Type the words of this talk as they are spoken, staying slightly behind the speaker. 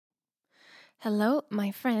Hello,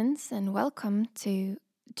 my friends, and welcome to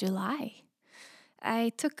July.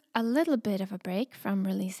 I took a little bit of a break from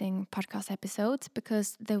releasing podcast episodes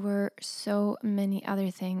because there were so many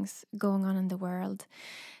other things going on in the world,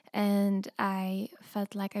 and I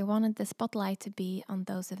felt like I wanted the spotlight to be on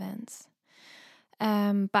those events.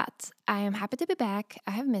 But I am happy to be back.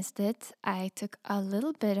 I have missed it. I took a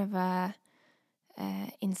little bit of a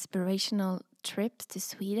inspirational trip to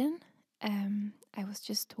Sweden. I was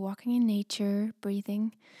just walking in nature,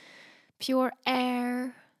 breathing pure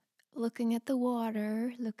air, looking at the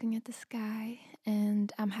water, looking at the sky,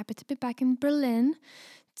 and I'm happy to be back in Berlin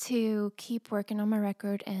to keep working on my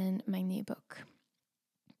record and my new book.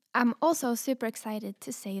 I'm also super excited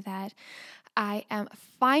to say that I am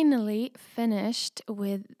finally finished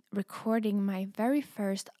with recording my very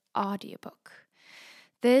first audiobook.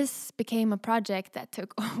 This became a project that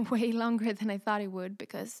took way longer than I thought it would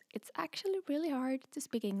because it's actually really hard to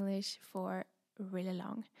speak English for really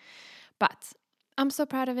long. But I'm so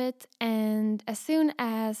proud of it, and as soon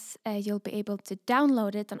as you'll be able to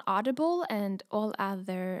download it on Audible and all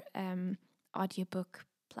other audiobook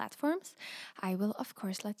platforms, I will, of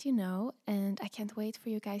course, let you know. And I can't wait for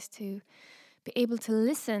you guys to be able to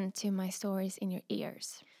listen to my stories in your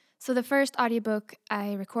ears. So, the first audiobook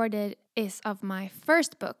I recorded is of my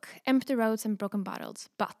first book, Empty Roads and Broken Bottles,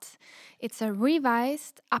 but it's a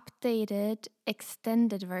revised, updated,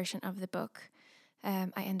 extended version of the book.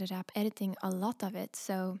 I ended up editing a lot of it.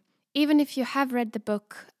 So, even if you have read the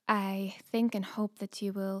book, I think and hope that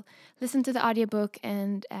you will listen to the audiobook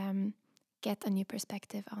and get a new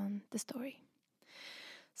perspective on the story.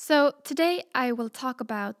 So, today I will talk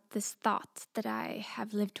about this thought that I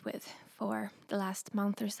have lived with for the last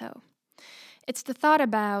month or so. It's the thought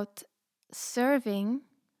about serving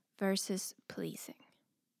versus pleasing.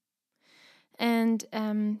 And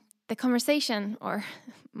the conversation, or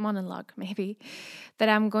monologue maybe, that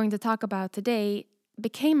I'm going to talk about today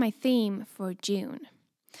became my theme for June.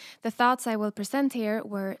 The thoughts I will present here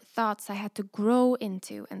were thoughts I had to grow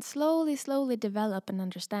into and slowly develop and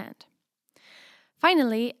understand.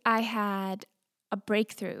 Finally, I had a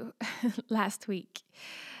breakthrough last week.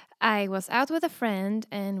 I was out with a friend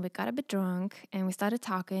and we got a bit drunk and we started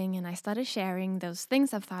talking and I started sharing those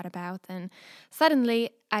things I've thought about, and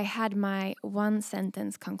suddenly I had my one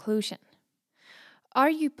sentence conclusion.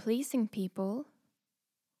 Are you pleasing people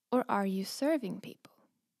or are you serving people?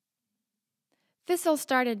 This all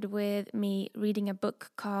started with me reading a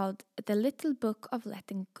book called The Little Book of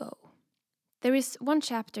Letting Go. There is one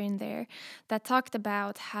chapter in there that talked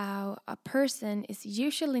about how a person is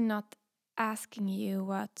usually not asking you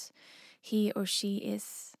what he or she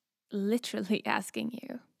is literally asking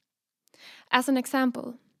you. As an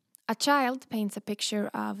example, a child paints a picture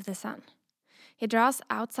of the sun. He draws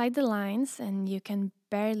outside the lines and you can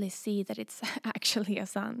barely see that it's actually a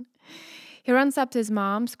sun. He runs up to his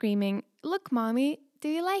mom screaming, "Look, mommy, do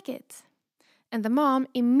you like it?" And the mom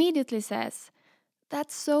immediately says,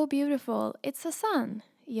 "That's so beautiful. It's a sun.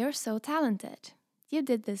 You're so talented. You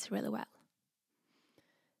did this really well."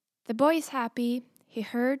 The boy is happy. He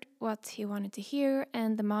heard what he wanted to hear,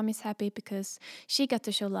 and the mom is happy because she got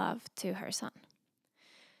to show love to her son.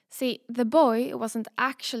 See, the boy wasn't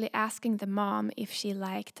actually asking the mom if she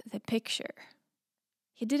liked the picture.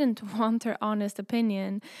 He didn't want her honest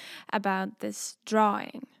opinion about this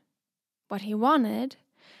drawing. What he wanted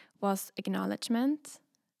was acknowledgement,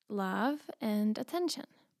 love, and attention.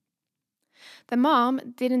 The mom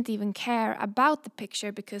didn't even care about the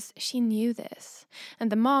picture because she knew this.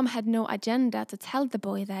 And the mom had no agenda to tell the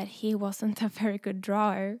boy that he wasn't a very good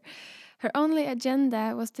drawer. Her only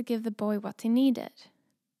agenda was to give the boy what he needed: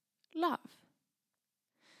 love.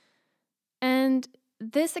 And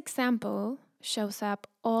this example shows up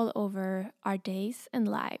all over our days and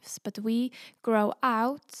lives, but we grow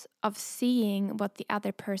out of seeing what the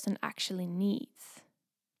other person actually needs.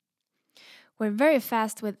 We're very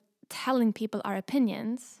fast with telling people our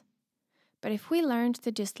opinions, but if we learned to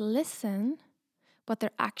just listen what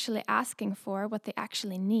they're actually asking for, what they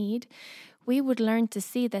actually need, we would learn to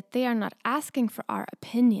see that they are not asking for our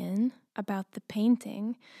opinion about the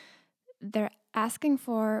painting. They're asking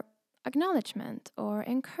for acknowledgement or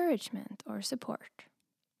encouragement or support.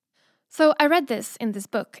 So I read this in this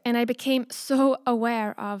book and I became so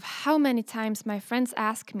aware of how many times my friends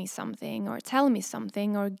ask me something or tell me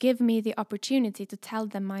something or give me the opportunity to tell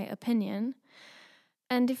them my opinion.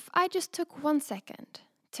 And if I just took 1 second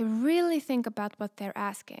to really think about what they're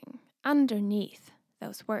asking underneath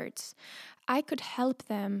those words, I could help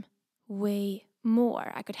them way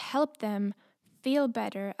more. I could help them feel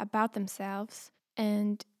better about themselves,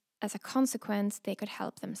 and as a consequence, they could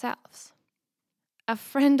help themselves. A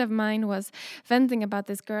friend of mine was venting about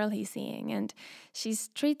this girl he's seeing, and she's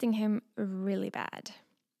treating him really bad.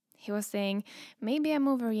 He was saying, maybe I'm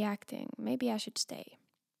overreacting, maybe I should stay.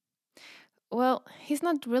 Well, he's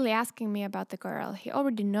not really asking me about the girl. He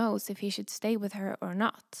already knows if he should stay with her or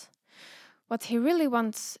not. What he really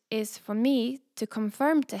wants is for me to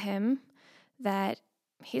confirm to him that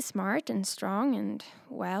he's smart and strong and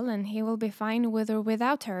well, and he will be fine with or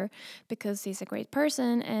without her because he's a great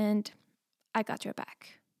person and I got your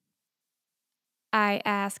back. I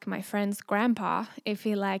asked my friend's grandpa if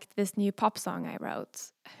he liked this new pop song I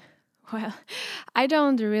wrote. Well, I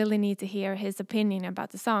don't really need to hear his opinion about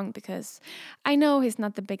the song because I know he's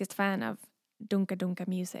not the biggest fan of dunka dunka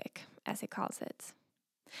music, as he calls it.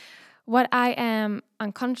 What I am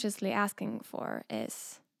unconsciously asking for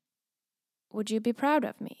is, would you be proud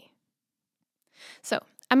of me? So,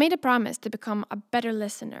 I made a promise to become a better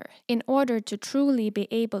listener in order to truly be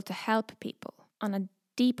able to help people on a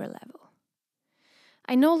deeper level.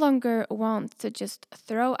 I no longer want to just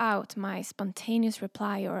throw out my spontaneous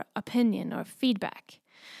reply or opinion or feedback.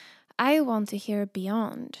 I want to hear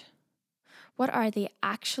beyond. What are they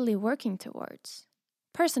actually working towards,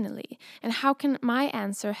 personally, and how can my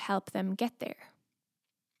answer help them get there?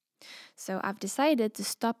 So I've decided to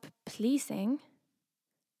stop pleasing,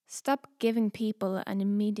 stop giving people an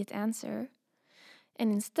immediate answer,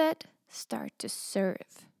 and instead start to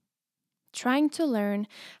serve. Trying to learn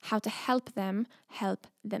how to help them help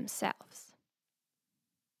themselves.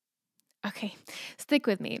 Okay, stick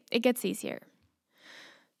with me, it gets easier.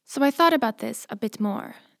 So I thought about this a bit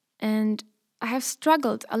more, and I have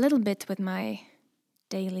struggled a little bit with my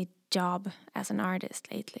daily job as an artist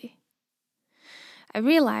lately. I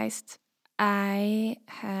realized I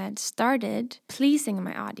had started pleasing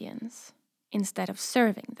my audience instead of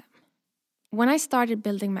serving them. When I started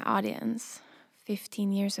building my audience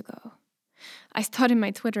 15 years ago, I started my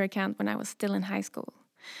Twitter account when I was still in high school.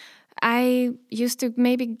 I used to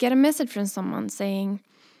maybe get a message from someone saying,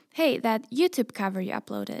 hey, that YouTube cover you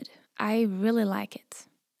uploaded, I really like it.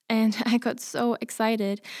 And I got so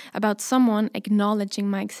excited about someone acknowledging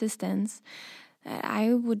my existence that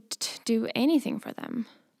I would do anything for them.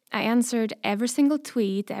 I answered every single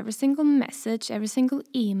tweet, every single message, every single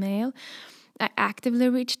email. I actively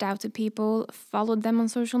reached out to people, followed them on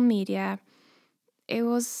social media. It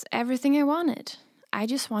was everything I wanted. I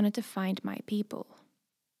just wanted to find my people.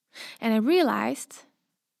 And I realized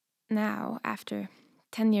now, after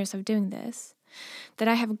 10 years of doing this, that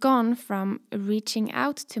I have gone from reaching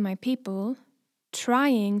out to my people,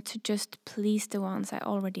 trying to just please the ones I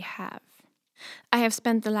already have. I have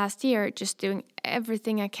spent the last year just doing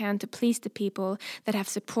everything I can to please the people that have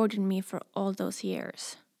supported me for all those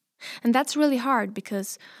years. And that's really hard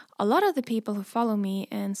because a lot of the people who follow me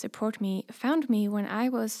and support me found me when I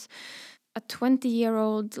was a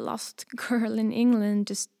 20-year-old lost girl in England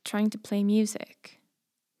just trying to play music.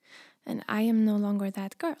 And I am no longer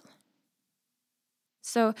that girl.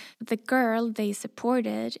 So the girl they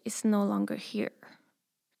supported is no longer here.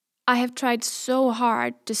 I have tried so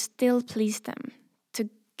hard to still please them, to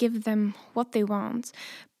give them what they want,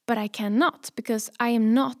 but I cannot because I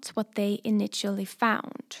am not what they initially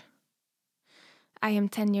found. I am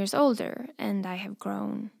 10 years older and I have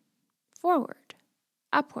grown forward,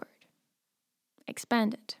 upward,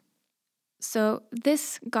 expanded. So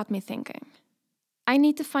this got me thinking. I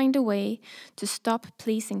need to find a way to stop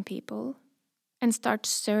pleasing people and start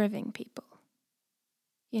serving people.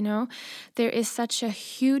 You know, there is such a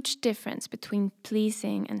huge difference between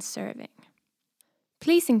pleasing and serving.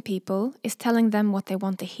 Pleasing people is telling them what they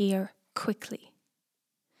want to hear quickly.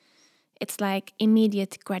 It's like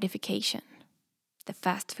immediate gratification, the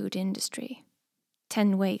fast food industry,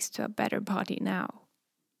 10 ways to a better body now.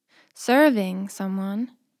 Serving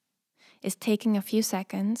someone is taking a few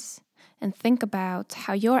seconds and think about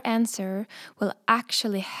how your answer will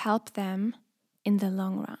actually help them in the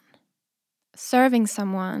long run. Serving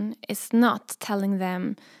someone is not telling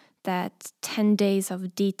them that 10 days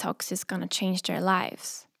of detox is going to change their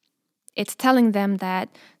lives. It's telling them that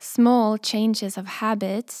small changes of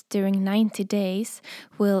habits during 90 days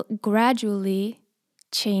will gradually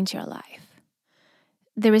change your life.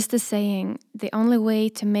 There is the saying, the only way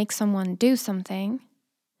to make someone do something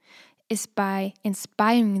is by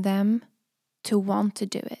inspiring them to want to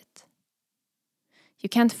do it. You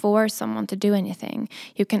can't force someone to do anything.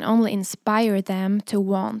 You can only inspire them to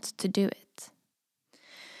want to do it.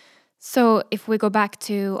 So if we go back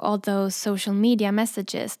to all those social media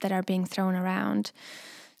messages that are being thrown around,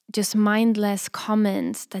 just mindless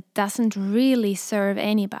comments that doesn't really serve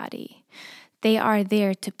anybody, they are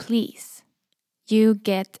there to please. you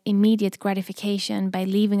get immediate gratification by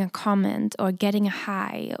leaving a comment or getting a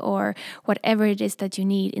high or whatever it is that you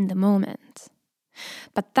need in the moment.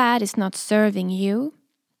 But that is not serving you.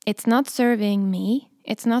 It's not serving me.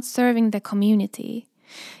 It's not serving the community.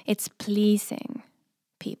 It's pleasing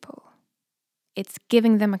people. It's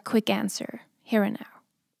giving them a quick answer here and now.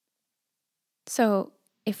 So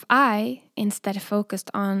if I instead focused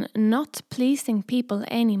on not pleasing people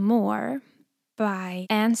anymore by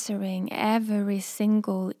answering every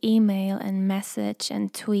single email and message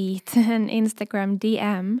and tweet and Instagram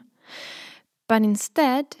DM, but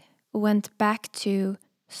instead went back to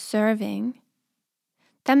serving,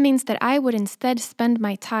 that means that I would instead spend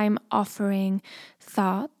my time offering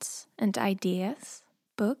thoughts and ideas,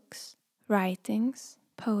 books, writings,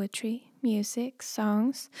 poetry, music,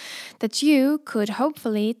 songs that you could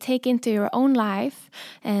hopefully take into your own life,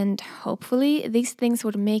 and hopefully these things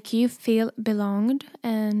would make you feel belonged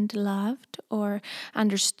and loved or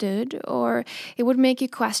understood, or it would make you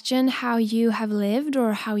question how you have lived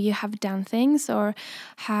or how you have done things or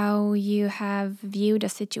how you have viewed a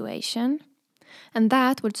situation. And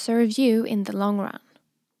that would serve you in the long run.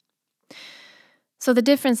 So the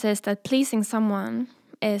difference is that pleasing someone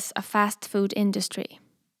is a fast food industry.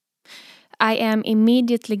 I am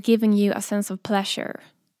immediately giving you a sense of pleasure.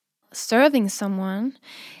 Serving someone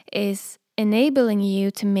is enabling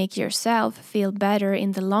you to make yourself feel better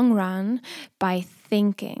in the long run by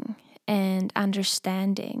thinking and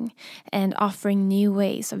understanding and offering new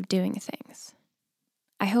ways of doing things.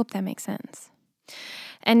 I hope that makes sense.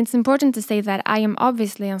 And it's important to say that I am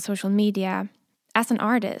obviously on social media as an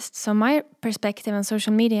artist, so my perspective on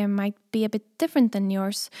social media might be a bit different than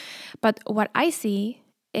yours, but what I see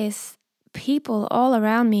is people all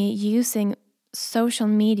around me using social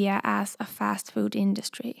media as a fast food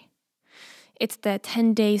industry. It's the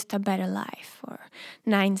 10 days to a better life, or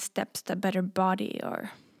 9 steps to a better body,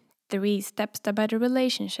 or 3 steps to a better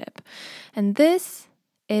relationship. And this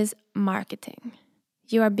is marketing.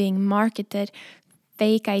 You are being marketed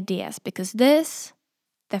fake ideas because this,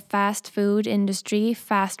 the fast food industry,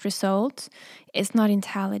 fast results, is not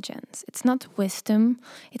intelligence. It's not wisdom.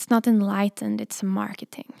 It's not enlightened. It's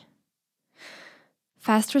marketing.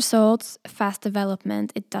 Fast results, fast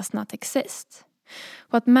development, it does not exist.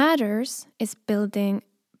 What matters is building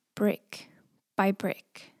brick by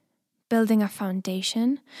brick, building a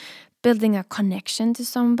foundation, building a connection to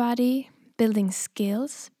somebody, building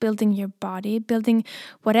skills, building your body, building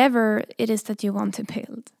whatever it is that you want to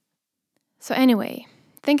build. So anyway,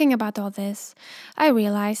 thinking about all this, I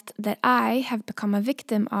realized that I have become a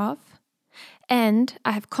victim of, and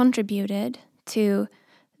I have contributed to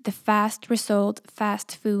the fast result,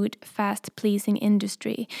 fast food, fast pleasing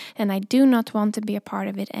industry, and I do not want to be a part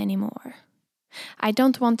of it anymore. I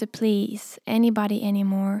don't want to please anybody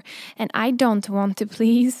anymore, and I don't want to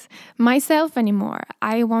please myself anymore.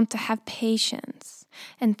 I want to have patience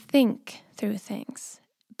and think through things,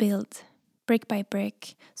 build brick by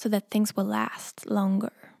brick so that things will last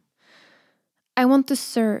longer. I want to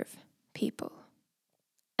serve people.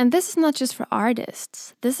 And this is not just for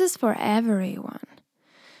artists, this is for everyone.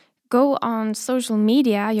 Go on social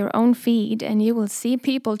media, your own feed, and you will see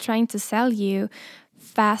people trying to sell you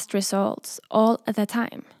fast results all the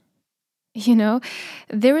time. You know,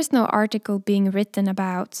 there is no article being written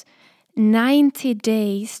about 90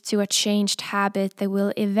 days to a changed habit that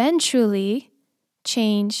will eventually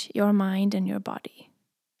change your mind and your body.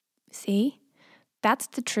 See? That's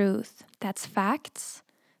the truth. That's facts.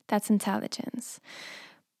 That's intelligence.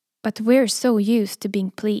 But we're so used to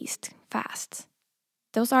being pleased fast.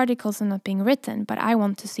 Those articles are not being written, but I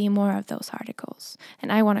want to see more of those articles,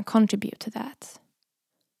 and I want to contribute to that.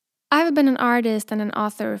 I've been an artist and an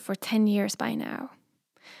author for 10 years by now.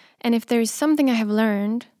 And if there is something I have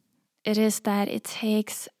learned, it is that it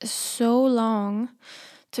takes so long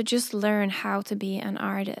to just learn how to be an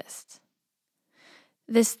artist.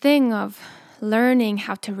 This thing of learning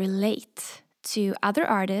how to relate to other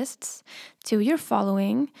artists, to your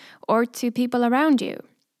following, or to people around you.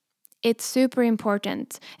 It's super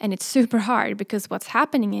important and it's super hard because what's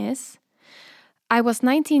happening is I was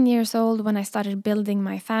 19 years old when I started building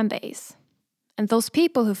my fan base. And those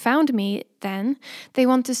people who found me then, they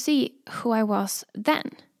want to see who I was then.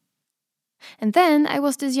 And then I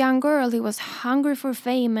was this young girl who was hungry for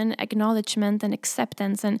fame and acknowledgement and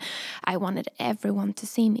acceptance, and I wanted everyone to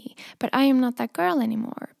see me. But I am not that girl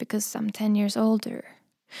anymore because I'm 10 years older.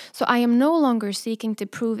 So I am no longer seeking to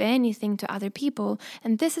prove anything to other people,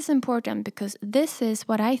 and this is important because this is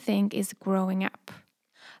what I think is growing up.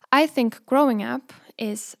 I think growing up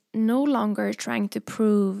is no longer trying to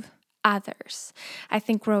prove others. I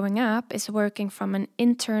think growing up is working from an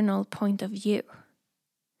internal point of view.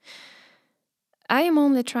 I am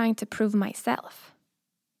only trying to prove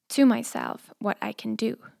to myself, what I can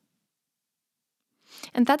do.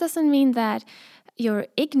 And that doesn't mean that you're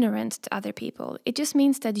ignorant to other people. It just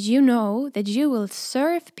means that you know that you will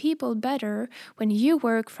serve people better when you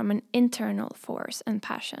work from an internal force and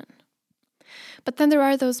passion. But then there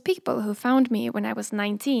are those people who found me when I was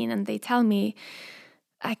 19 and they tell me,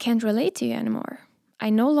 I can't relate to you anymore. I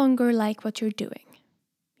no longer like what you're doing.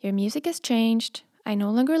 Your music has changed. I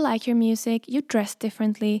no longer like your music. You dress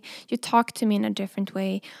differently. You talk to me in a different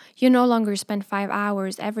way. You no longer spend 5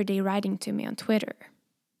 hours every day writing to me on Twitter.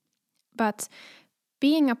 But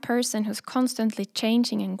being a person who's constantly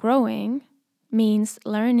changing and growing means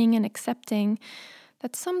learning and accepting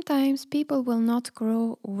that sometimes people will not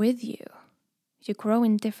grow with you. You grow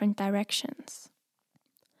in different directions.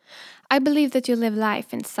 I believe that you live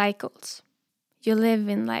life in cycles. You live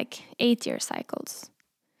in 8-year cycles.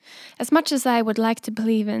 As much as I would like to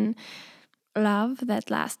believe in love that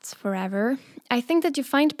lasts forever, I think that you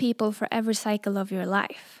find people for every cycle of your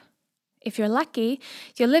life. If you're lucky,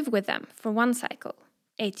 you live with them for one cycle,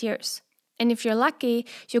 8 years. And if you're lucky,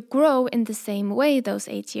 you grow in the same way those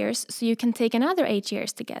 8 years, so you can take another 8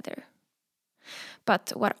 years together.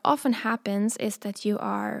 But what often happens is that you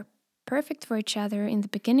are perfect for each other in the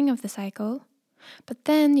beginning of the cycle, but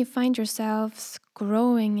then you find yourselves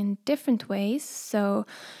growing in different ways, so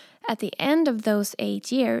at the end of those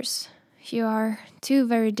 8 years, you are two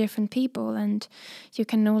very different people and you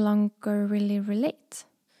can no longer really relate.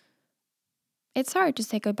 It's hard to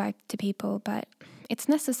say goodbye to people, but it's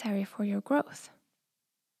necessary for your growth.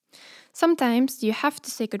 Sometimes you have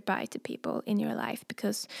to say goodbye to people in your life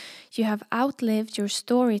because you have outlived your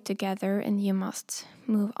story together and you must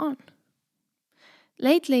move on.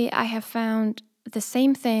 Lately, I have found the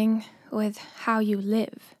same thing with how you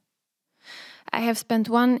live. I have spent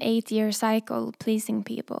one 8-year cycle pleasing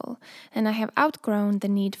people, and I have outgrown the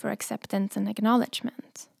need for acceptance and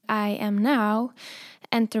acknowledgement. I am now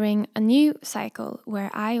entering a new cycle where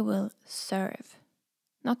I will serve,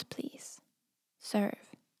 not please, serve.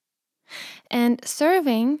 And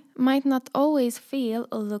serving might not always feel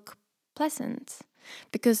or look pleasant,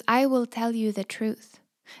 because I will tell you the truth,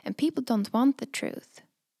 and people don't want the truth.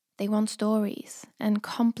 They want stories and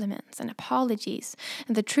compliments and apologies,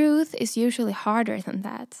 and the truth is usually harder than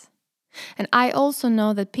that. And I also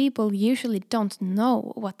know that people usually don't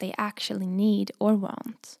know what they actually need or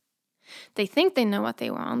want. They think they know what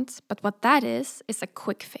they want, but what that is a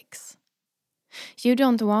quick fix. You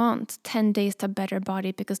don't want 10 days to a better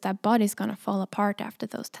body because that body's gonna fall apart after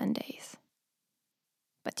those 10 days.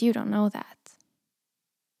 But you don't know that.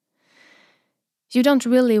 You don't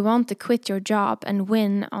really want to quit your job and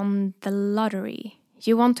win on the lottery.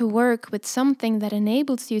 You want to work with something that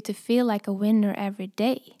enables you to feel like a winner every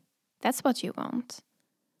day. That's what you want.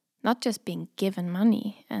 Not just being given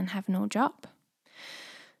money and have no job.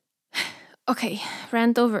 Okay,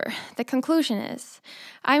 rant over. The conclusion is,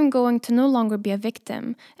 I'm going to no longer be a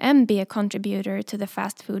victim and be a contributor to the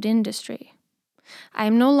fast food industry. I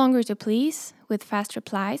am no longer to please with fast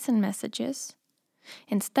replies and messages.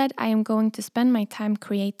 Instead, I am going to spend my time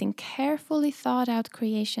creating carefully thought out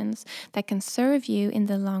creations that can serve you in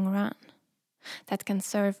the long run, that can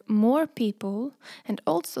serve more people and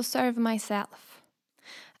also serve myself.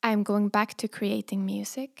 I am going back to creating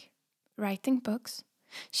music, writing books,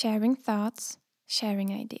 sharing thoughts,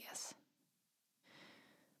 sharing ideas.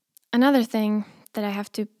 Another thing that I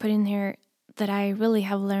have to put in here that I really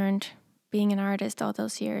have learned being an artist all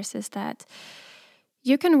those years is that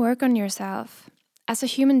you can work on yourself as a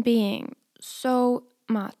human being so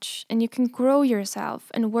much, and you can grow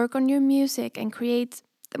yourself and work on your music and create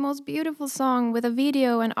the most beautiful song with a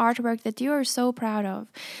video and artwork that you are so proud of.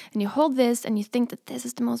 And you hold this and you think that this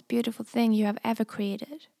is the most beautiful thing you have ever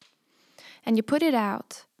created. And you put it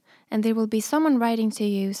out, and there will be someone writing to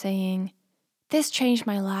you saying, "This changed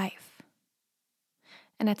my life."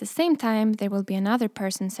 And at the same time, there will be another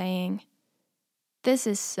person saying, "This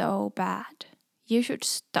is so bad. You should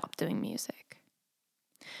stop doing music."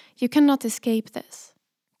 You cannot escape this.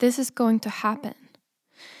 This is going to happen.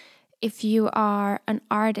 If you are an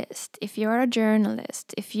artist, if you are a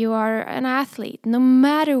journalist, if you are an athlete, no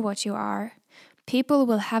matter what you are, people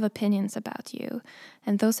will have opinions about you,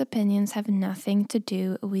 and those opinions have nothing to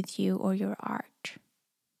do with you or your art.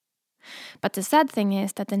 But the sad thing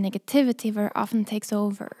is that the negativity very often takes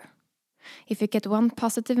over. If you get one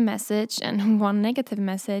positive message and one negative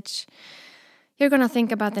message, you're gonna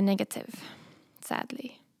think about the negative,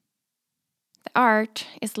 sadly. The art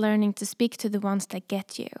is learning to speak to the ones that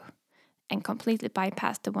get you and completely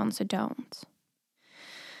bypass the ones who don't.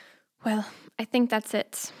 Well, I think that's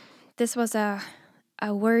it. This was a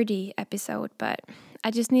a wordy episode, but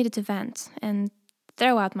I just needed to vent and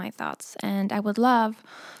throw out my thoughts. And I would love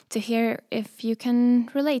to hear if you can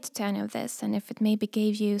relate to any of this and if it maybe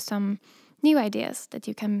gave you some new ideas that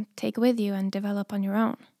you can take with you and develop on your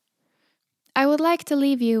own. I would like to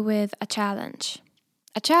leave you with a challenge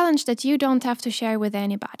that you don't have to share with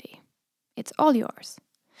anybody. It's all yours.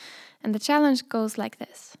 And the challenge goes like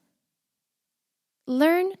this.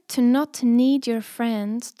 Learn to not need your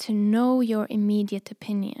friends to know your immediate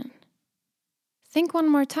opinion. Think one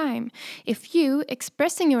more time. If you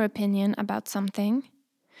expressing your opinion about something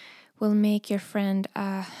will make your friend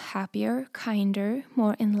a happier, kinder,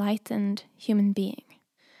 more enlightened human being.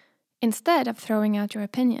 Instead of throwing out your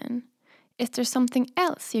opinion, is there something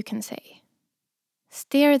else you can say?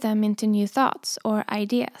 Steer them into new thoughts or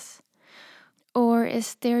ideas. Or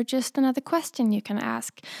is there just another question you can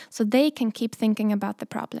ask so they can keep thinking about the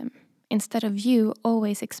problem instead of you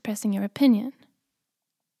always expressing your opinion?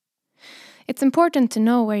 It's important to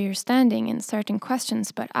know where you're standing in certain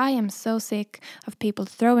questions, but I am so sick of people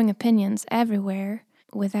throwing opinions everywhere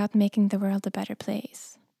without making the world a better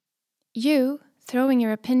place. You throwing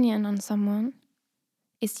your opinion on someone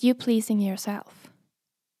is you pleasing yourself.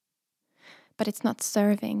 But it's not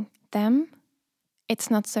serving them, it's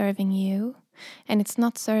not serving you, and it's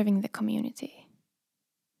not serving the community.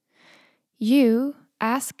 You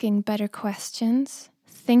asking better questions,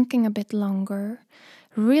 thinking a bit longer,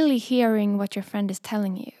 really hearing what your friend is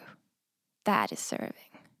telling you, that is serving.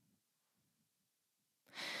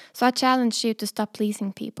 So I challenge you to stop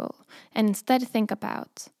pleasing people and instead think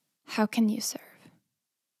about how can you serve.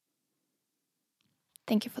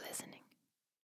 Thank you for listening.